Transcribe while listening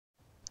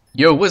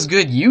Yo, what's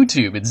good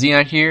YouTube? It's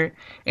Xenon here,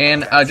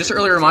 and just an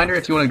early reminder,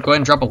 if you want to go ahead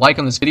and drop a like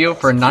on this video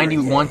for a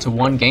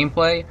 91-1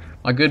 gameplay,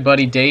 my good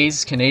buddy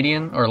Daze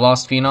Canadian, or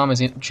Lost Phenom, has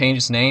changed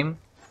his name.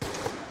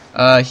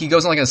 He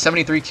goes on like a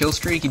 73 kill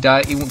streak. He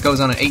goes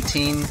on an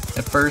 18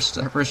 at first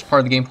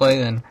part of the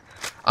gameplay, and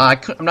I'm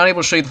not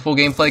able to show you the full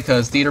gameplay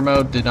because theater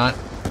mode did not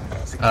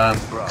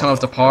come up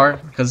to par,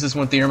 because this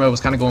one theater mode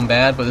was kind of going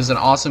bad, but this is an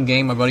awesome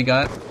game my buddy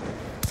got.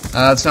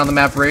 It's found the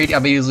map raid.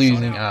 I'll be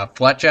using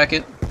Flat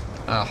Jacket,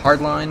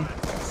 Hardline,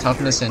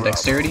 Toughness, and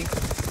Dexterity.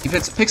 He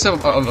picks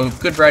up a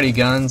good variety of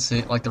guns,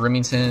 like the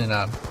Remington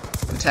and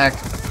Attack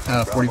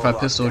 45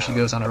 pistol, which he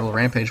goes on a little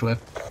rampage with.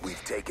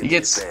 He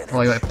gets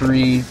probably like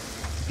 3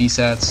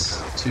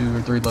 VSATs, 2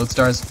 or 3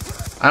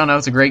 Lodestars. I don't know,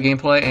 it's a great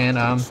gameplay, and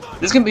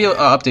this is going to be an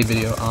update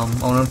video. I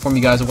want to inform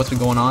you guys of what's been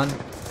going on.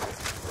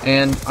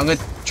 And I'm going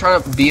to try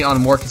to be on a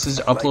more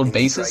consistent upload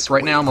basis.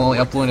 Right now I'm only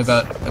uploading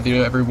about a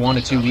video every 1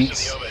 to 2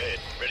 weeks,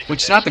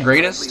 which is not the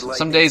greatest.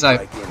 Some days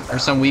or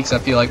some weeks I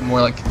feel like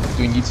more like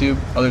doing YouTube,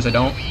 others I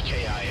don't.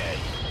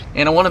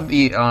 And I want to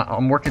be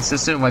more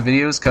consistent with my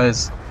videos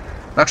because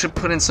I've actually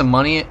put in some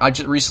money. I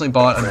just recently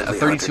bought a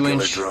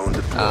 32-inch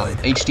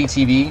HD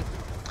TV,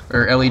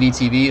 or LED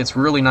TV. It's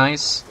really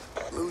nice.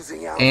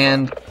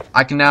 And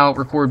I can now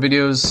record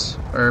videos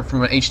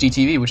from an HD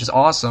TV, which is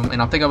awesome.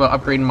 And I'm thinking about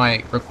upgrading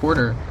my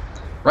recorder.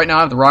 Right now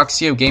I have the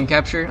Roxio Game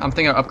Capture. I'm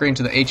thinking of upgrading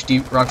to the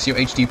Roxio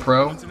HD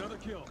Pro,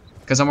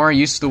 because I'm already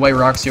used to the way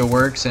Roxio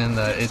works and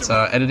its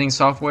editing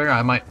software.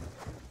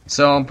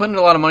 So I'm putting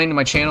a lot of money into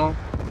my channel.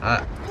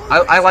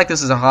 I like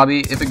this as a hobby.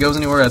 If it goes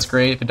anywhere, that's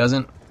great. If it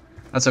doesn't,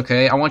 that's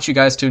okay. I want you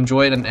guys to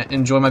enjoy it and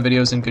enjoy my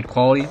videos in good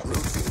quality.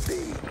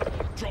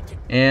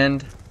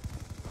 And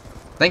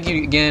thank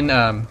you again,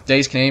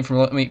 Daze Canadian, for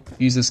letting me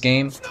use this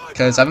game,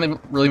 because I haven't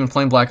really been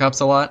playing Black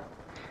Ops a lot.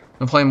 I've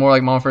been playing more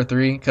like Modern Warfare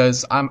 3,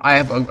 because I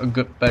have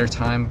a better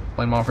time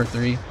playing Modern Warfare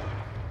 3.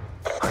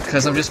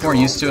 Because I'm just more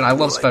used to it. I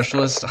love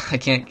Specialist. I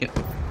can't get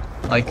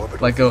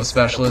let go of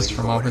Specialist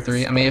from Modern Warfare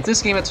 3. I mean, if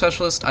this game had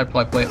Specialist, I'd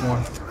probably play it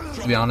more,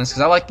 to be honest,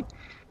 because I like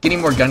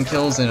getting more gun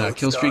kills and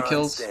Killstreak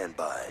kills.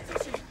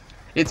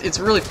 It's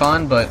really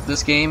fun, but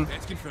this game,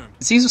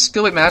 it seems to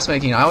skill like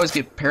matchmaking. I always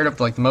get paired up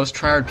with like the most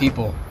tryhard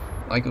people,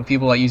 like with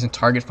people like using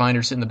target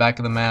finder, sit in the back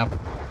of the map,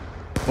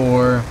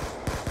 or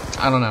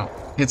I don't know.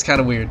 It's kind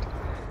of weird.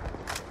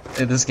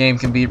 This game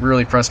can be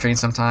really frustrating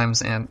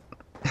sometimes, and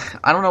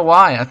I don't know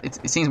why.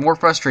 It seems more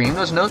frustrating.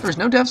 There's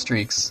no death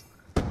streaks.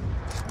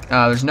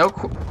 There's not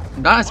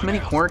as many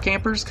corner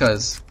campers,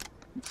 because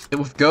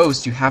with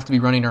Ghost you have to be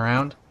running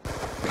around.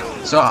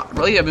 So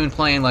really, I've been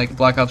playing like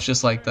Black Ops,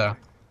 just like the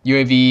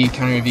UAV,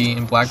 counter UAV,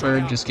 and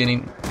Blackbird, just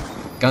getting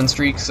gun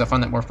streaks. I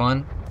find that more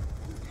fun.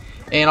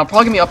 And I'll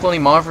probably be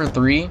uploading Modern Warfare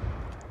 3.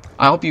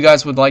 I hope you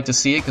guys would like to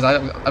see it, because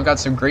I've got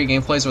some great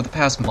gameplays over the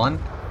past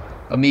month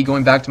of me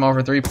going back to Modern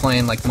Warfare 3,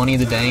 playing like Money in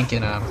the Dank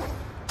and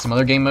some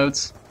other game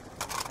modes.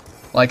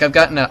 Like I've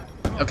gotten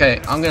okay,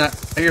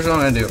 here's what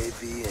I'm gonna do.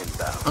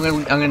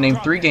 I'm gonna name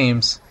 3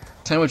 games.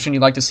 Tell me which one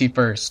you'd like to see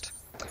first.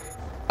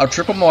 A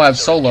triple MOAB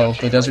solo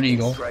for the Desert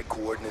Eagle,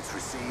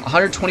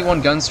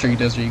 121 gun streak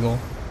Desert Eagle,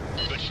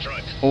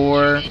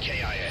 or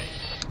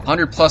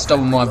 100 plus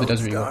double MOAB the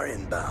Desert Eagle.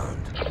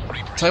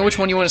 Tell me which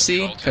one you want to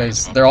see,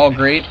 because they're all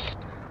great.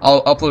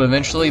 I'll upload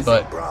eventually,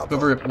 but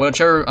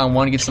whichever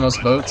one gets the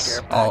most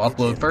votes, I'll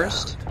upload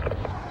first.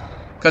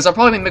 Because I'll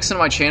probably be mixing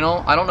my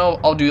channel. I don't know,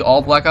 I'll do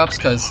all Black Ops,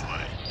 because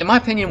in my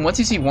opinion, once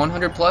you see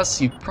 100 plus,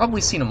 you've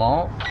probably seen them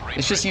all.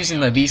 It's just using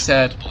the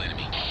VSAT,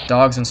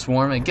 Dogs, and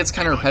Swarm. It gets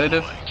kind of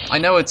repetitive. I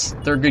know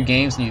they're good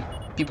games, and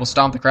people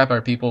stomp the crap out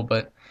of people,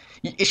 but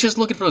it's just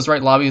looking for those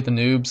right lobby with the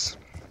noobs,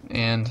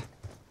 and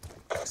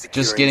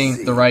just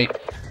getting the right,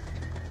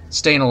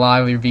 staying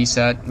alive with your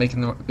VSAT,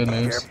 making the good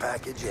moves.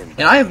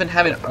 And I have been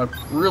having a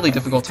really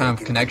difficult time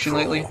with connection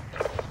lately.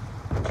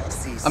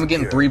 I'm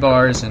getting 3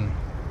 bars, and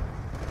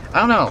I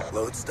don't know.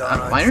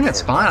 My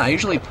internet's fine. I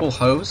usually pull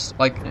host.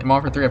 Like in Modern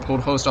Warfare 3, I pulled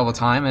host all the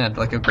time and had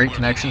like a great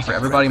connection for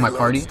everybody in my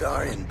party.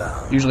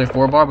 Usually a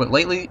 4 bar, but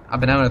lately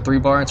I've been having a 3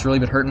 bar. It's really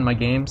been hurting my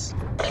games.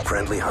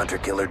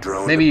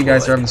 Maybe you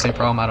guys are having the same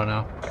problem. I don't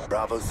know.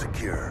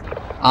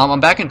 I'm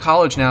back in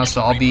college now,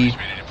 so I'll be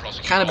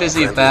kind of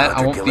busy with that.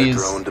 I won't be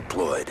as.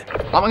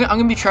 I'm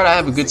gonna be trying to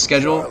have a good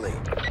schedule,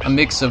 a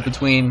mix of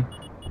between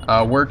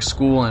work,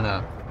 school, and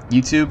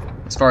YouTube,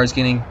 as far as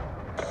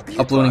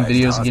uploading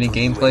videos and getting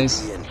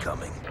gameplays,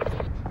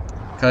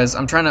 because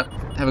I'm trying to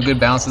have a good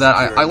balance of that.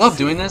 I love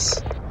doing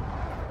this.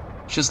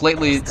 It's just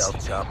lately,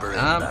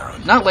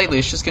 not lately,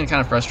 it's just getting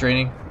kind of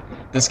frustrating.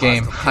 This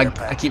game,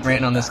 I keep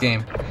ranting on this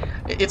game.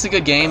 It's a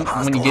good game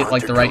when you get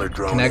like the right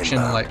connection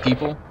and like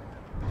people.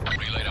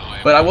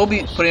 But I will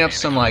be putting up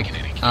some like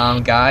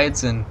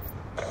guides and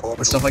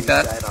stuff like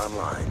that.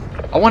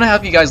 I want to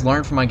have you guys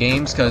learn from my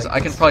games, because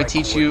I can probably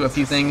teach you a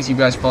few things. You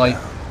guys probably,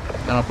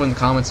 and I'll put in the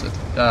comments with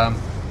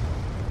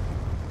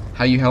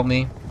how you help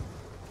me.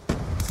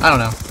 I don't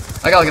know.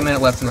 I got like a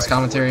minute left in this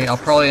commentary. I'll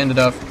probably end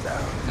up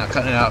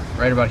cutting it out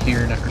right about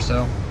here or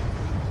so.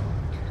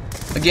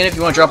 Again, if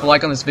you want to drop a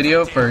like on this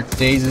video for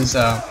Daze's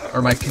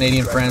or my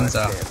Canadian friends,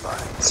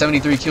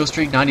 73 kill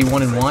streak,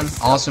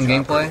 91-1, awesome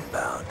gameplay.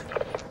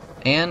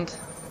 And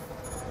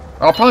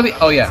I'll probably be,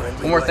 oh yeah,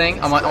 one more thing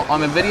on my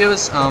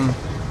videos.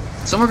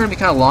 Some are going to be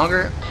kind of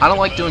longer. I don't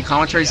like doing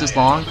commentaries this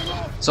long,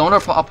 so I'll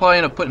probably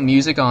end up putting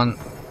music on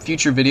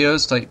future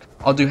videos. Like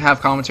I'll do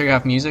half commentary,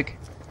 half music,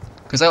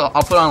 because I'll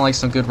put on like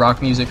some good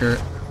rock music or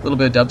a little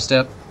bit of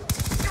dubstep.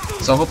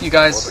 So I hope you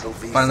guys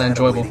find that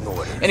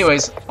enjoyable.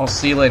 Anyways, I'll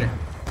see you later.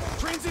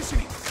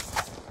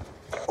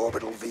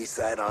 Orbital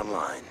VSAT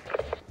online.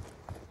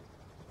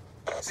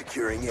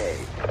 Securing A.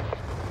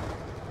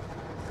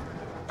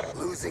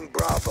 Losing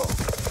Bravo.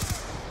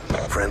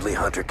 Friendly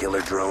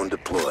hunter-killer drone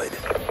deployed.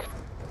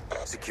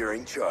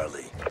 Securing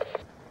Charlie.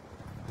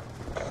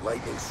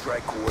 Lightning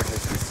strike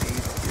coordinates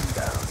received.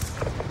 Inbound.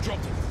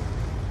 Dropped it.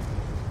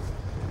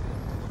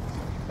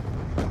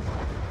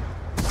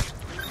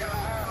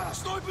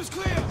 Sniper's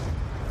clear.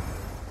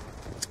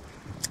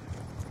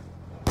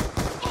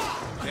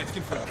 Let's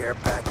confirm. Care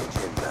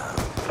package inbound.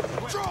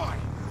 Try.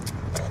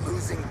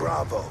 Losing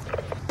Bravo.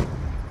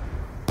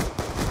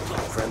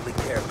 Friendly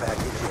care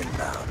package